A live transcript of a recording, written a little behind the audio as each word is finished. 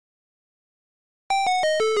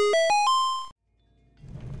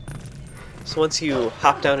So once you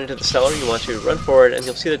hop down into the cellar, you want to run forward, and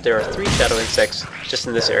you'll see that there are 3 shadow insects just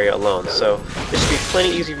in this area alone. So this should be plenty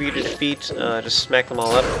easy for you to defeat. Just smack them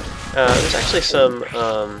all up. There's actually some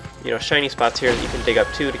shiny spots here that you can dig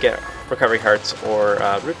up too to get recovery hearts or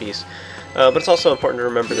rupees. But it's also important to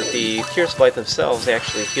remember that the Tears of Light themselves, they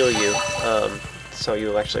actually heal you, so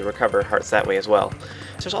you'll actually recover hearts that way as well.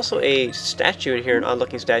 There's also a statue in here, an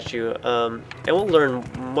odd-looking statue, and we'll learn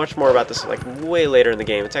much more about this like way later in the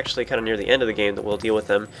game. It's actually kind of near the end of the game that we'll deal with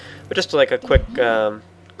them. But just like a quick,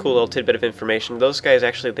 cool little tidbit of information, those guys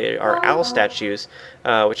actually, they are owl statues,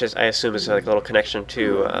 which is, I assume, is like a little connection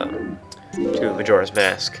to Majora's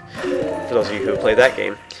Mask, for those of you who played that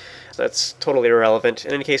game. That's totally irrelevant.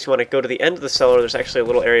 In any case, you want to go to the end of the cellar. There's actually a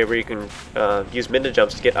little area where you can use Minda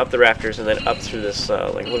jumps to get up the rafters and then up through this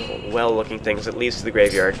like little well-looking things that leads to the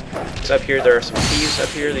graveyard. So up here there are some keys up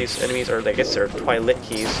here. These enemies are, I guess they're Twilight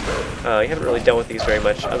keys. You haven't really dealt with these very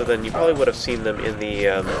much, other than you probably would have seen them in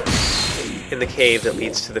the cave that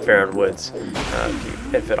leads to the Faron Woods,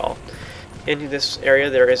 if at all. In this area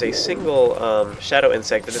there is a single shadow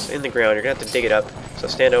insect that is in the ground. You're going to have to dig it up, so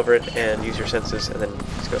stand over it and use your senses and then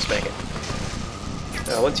just go smack it.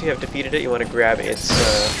 Once you have defeated it, you want to grab its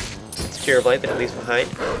Tear of Light that it leaves behind,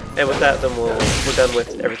 and with that then we're done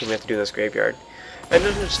with everything we have to do in this graveyard. And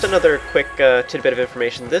then just another quick tidbit of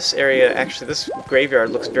information. This area, actually this graveyard,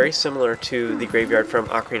 looks very similar to the graveyard from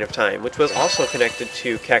Ocarina of Time, which was also connected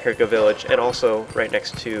to Kakariko Village and also right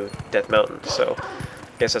next to Death Mountain. So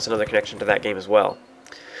I guess that's another connection to that game as well.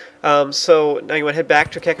 So now you want to head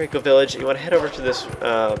back to Kakariko Village. You want to head over to this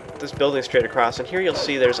this building straight across, and here you'll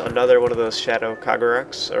see there's another one of those Shadow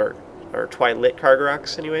Kagaroks, or Twilight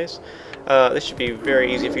Kagaroks anyways. This should be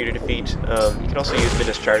very easy for you to defeat. You can also use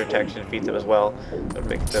Minda's Charge Attack to defeat them as well. That would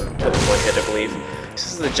make them kill them one hit, I believe.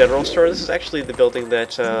 This is the general store. This is actually the building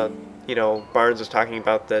that Barnes was talking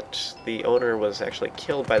about, that the owner was actually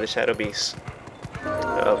killed by the Shadow Beasts.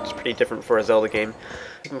 Which is pretty different for a Zelda game.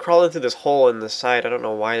 You can crawl into this hole in the side. I don't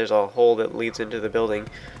know why there's a hole that leads into the building.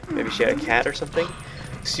 Maybe she had a cat or something.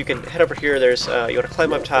 So you can head over here. There's you want to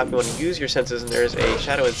climb up top. You want to use your senses, and there's a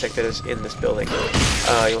shadow insect that is in this building.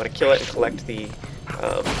 You want to kill it and collect the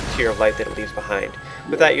Tear of Light that it leaves behind.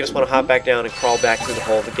 With that, you just want to hop back down and crawl back through the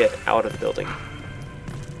hole to get out of the building.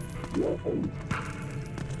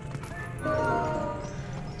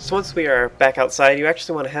 So once we are back outside, you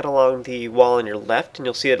actually want to head along the wall on your left, and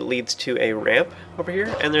you'll see that it leads to a ramp over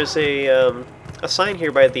here. And there's a sign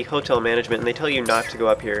here by the hotel management, and they tell you not to go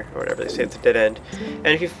up here, or whatever. They say it's a dead end. And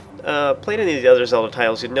if you've played any of the other Zelda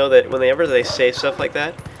titles, you'd know that whenever they say stuff like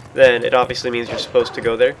that, then it obviously means you're supposed to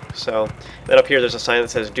go there. So then up here there's a sign that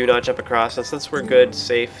says do not jump across, and since we're good,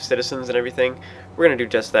 safe citizens and everything, we're going to do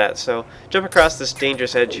just that. So jump across this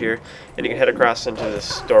dangerous edge here, and you can head across into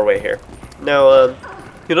this doorway here. Now,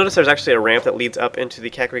 you'll notice there's actually a ramp that leads up into the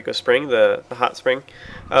Kakariko Spring, the hot spring,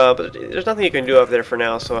 but there's nothing you can do up there for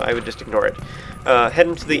now, so I would just ignore it. Head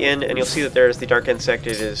into the inn, and you'll see that there's the dark insect.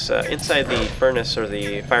 It is inside the furnace, or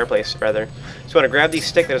the fireplace, rather. So you want to grab the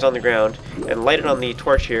stick that is on the ground and light it on the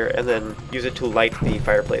torch here, and then use it to light the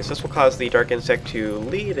fireplace. This will cause the dark insect to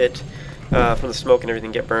lead it from the smoke and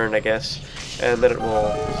everything, get burned, I guess, and then it will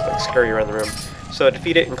like scurry around the room. So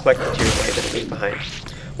defeat it and collect the Tear of Light that it leaves behind.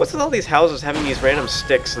 What's with all these houses having these random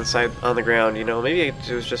sticks inside on the ground, you know? Maybe it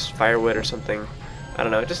was just firewood or something. I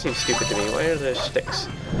don't know, it just seems stupid to me. Why are there sticks?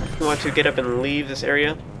 We want to get up and leave this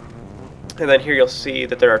area. And then here you'll see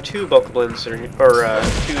that there are 2 bokoblins, or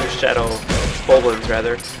 2 shadow boblins,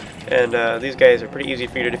 rather. And these guys are pretty easy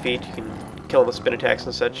for you to defeat. You can kill them with spin attacks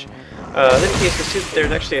and such. Then in case you'll see that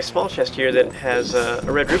there's actually a small chest here that has a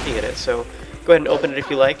red rupee in it. So go ahead and open it if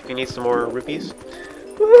you like, if you need some more rupees.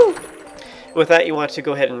 Woohoo! With that, you want to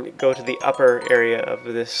go ahead and go to the upper area of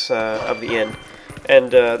this of the inn,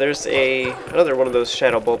 and there's another one of those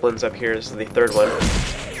shadow boblins up here. This is the 3rd one.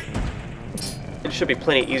 It should be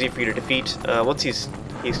plenty easy for you to defeat. Once he's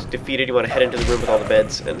defeated, you want to head into the room with all the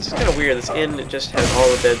beds. And this is kind of weird. This inn just has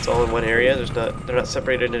all the beds all in one area. They're not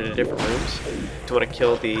separated into different rooms. You want to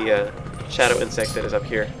kill the shadow insect that is up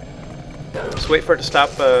here. Just wait for it to stop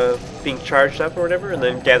being charged up or whatever, and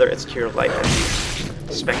then gather its Tear of Light as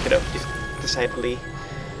you spec it up decidedly.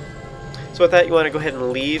 So with that, you want to go ahead and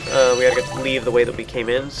leave. We gotta leave the way that we came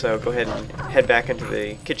in, so go ahead and head back into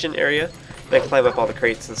the kitchen area, then climb up all the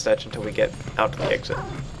crates and such until we get out to the exit.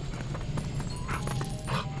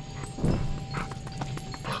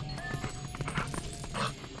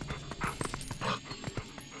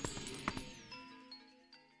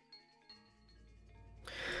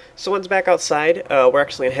 So once back outside, we're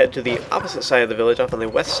actually going to head to the opposite side of the village, off on the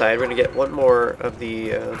west side. We're going to get one more of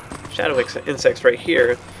the shadow insects right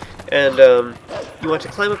here. And you want to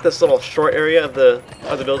climb up this little short area of the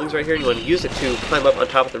buildings right here. You want to use it to climb up on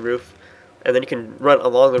top of the roof, and then you can run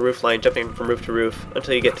along the roof line, jumping from roof to roof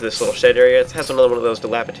until you get to this little shed area. It has another one of those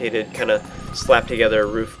dilapidated, kind of slapped together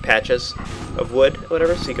roof patches of wood or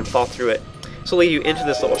whatever, so you can fall through it. This will lead you into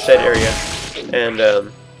this little shed area and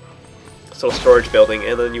this little storage building,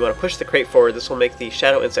 and then you want to push the crate forward. This will make the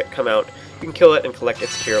shadow insect come out. You can kill it and collect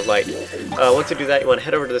its tier of light. Once you do that, you want to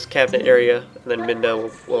head over to this cabinet area, and then Minda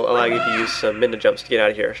will allow you to use some Minda jumps to get out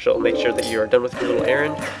of here. She'll make sure that you are done with your little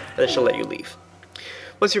errand, and then she'll let you leave.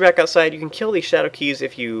 Once you're back outside, you can kill the shadow keys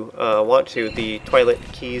if you want to, the Twilight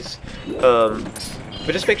keys.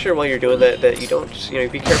 But just make sure while you're doing that you don't,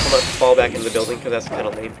 be careful not to fall back into the building, because that's kind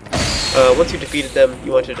of lame. Once you've defeated them,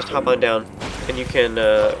 you want to just hop on down, and you can,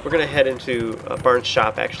 we're going to head into Barnes'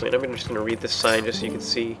 shop, actually, and I'm just going to read this sign just so you can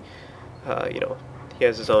see, he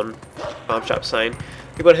has his own bomb shop sign.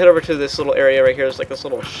 You want to head over to this little area right here. There's like this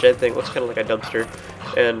little shed thing, looks kind of like a dumpster,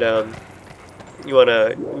 and you want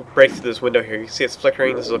to break through this window here. You can see it's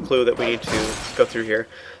flickering. This is a clue that we need to go through here.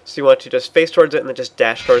 So you want to just face towards it and then just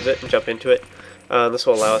dash towards it and jump into it. This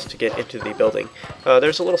will allow us to get into the building.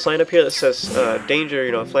 There's a little sign up here that says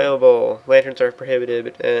danger, flammable, lanterns are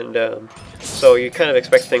prohibited, and so you kind of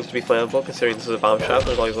expect things to be flammable considering this is a bomb shop.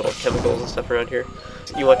 There's all these little chemicals and stuff around here.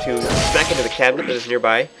 You want to smack into the cabinet that is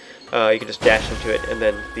nearby. You can just dash into it, and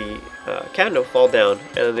then the cabinet will fall down,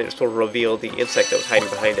 and then it just will reveal the insect that was hiding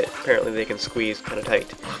behind it. Apparently they can squeeze kind of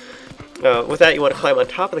tight. With that, you want to climb on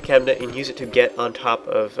top of the cabinet and use it to get on top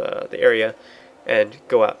of the area and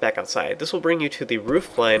go back outside. This will bring you to the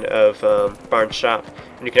roof line of Barnes' shop,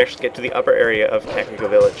 and you can actually get to the upper area of Kakariko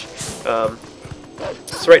Village.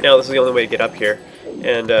 So right now, this is the only way to get up here.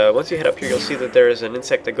 And once you head up here, you'll see that there is an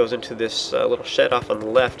insect that goes into this little shed off on the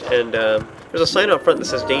left, and there's a sign out front that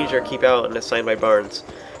says danger, keep out, and it's signed by Barnes.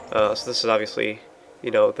 So this is obviously,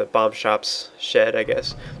 the bomb shop's shed, I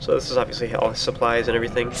guess. So this is obviously all his supplies and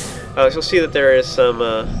everything. So you'll see that there is some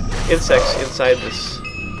insects inside this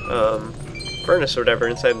furnace or whatever,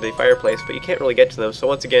 inside the fireplace, but you can't really get to them. So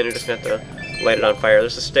once again, you're just going to have to light it on fire.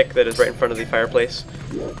 There's a stick that is right in front of the fireplace,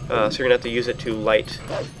 so you're going to have to use it to light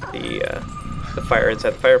the fire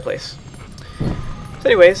inside the fireplace. So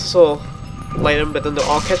anyways, this will light them, but then they'll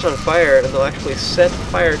all catch on fire, and they'll actually set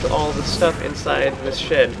fire to all the stuff inside this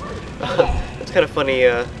shed. It's kind of funny.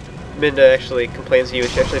 Minda actually complains to you,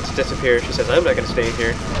 and she actually just disappears. She says, I'm not going to stay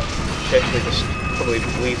here. She actually just totally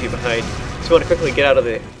leaves you behind. So you want to quickly get out of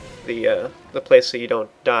the place so you don't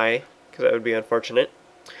die, because that would be unfortunate.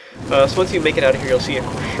 So once you make it out of here, you'll see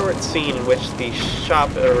a short scene in which the shop,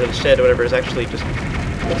 or the shed, or whatever, is actually just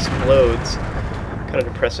explodes. Kind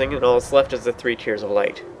of depressing, and all that's left is the 3 tiers of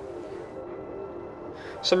light.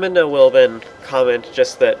 So Minda will then comment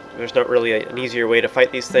just that there's not really an easier way to fight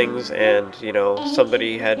these things, and,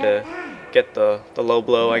 somebody had to get the low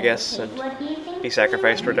blow, I guess, and be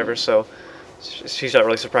sacrificed or whatever, so she's not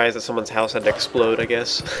really surprised that someone's house had to explode, I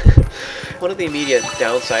guess. One of the immediate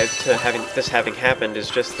downsides to having happened is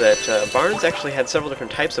just that Barnes actually had several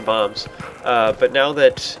different types of bombs, but now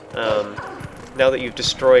that you've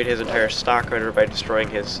destroyed his entire stock or whatever by destroying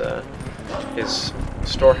his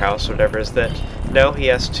storehouse or whatever, is that now he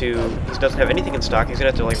doesn't have anything in stock. He's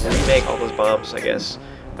gonna have to remake all those bombs, I guess,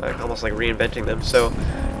 almost like reinventing them. So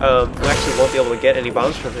we actually won't be able to get any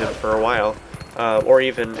bombs from him for a while, or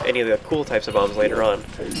even any of the cool types of bombs later on.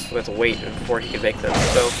 We'll have to wait before he can make them.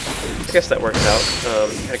 So I guess that works out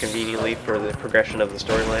kind of conveniently for the progression of the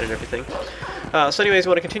storyline and everything. So anyways, you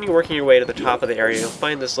want to continue working your way to the top of the area. You'll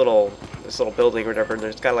find this little building or whatever, and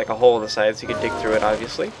there's got like a hole in the side, so you can dig through it,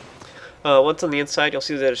 obviously. Once on the inside, you'll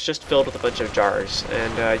see that it's just filled with a bunch of jars,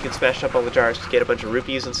 and you can smash up all the jars to get a bunch of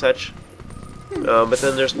rupees and such. But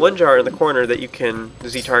then there's one jar in the corner that you can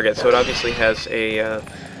Z-target, so it obviously has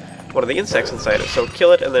one of the insects inside it. So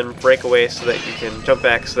kill it and then break away so that you can jump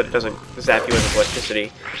back so that it doesn't zap you with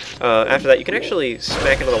electricity. After that, you can actually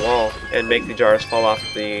smack into the wall and make the jars fall off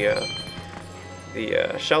the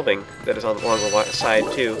shelving that is along the side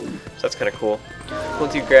too, so that's kind of cool.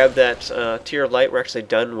 Once you grab that tier of light, we're actually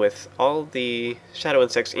done with all the shadow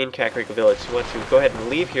insects in Kakariko Village. So you want to go ahead and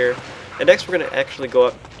leave here, and next we're going to actually go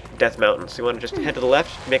up Death Mountain. So you want to just head to the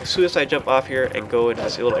left, make a suicide jump off here, and go into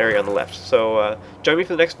this little area on the left. So join me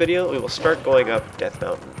for the next video, and we will start going up Death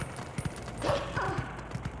Mountain.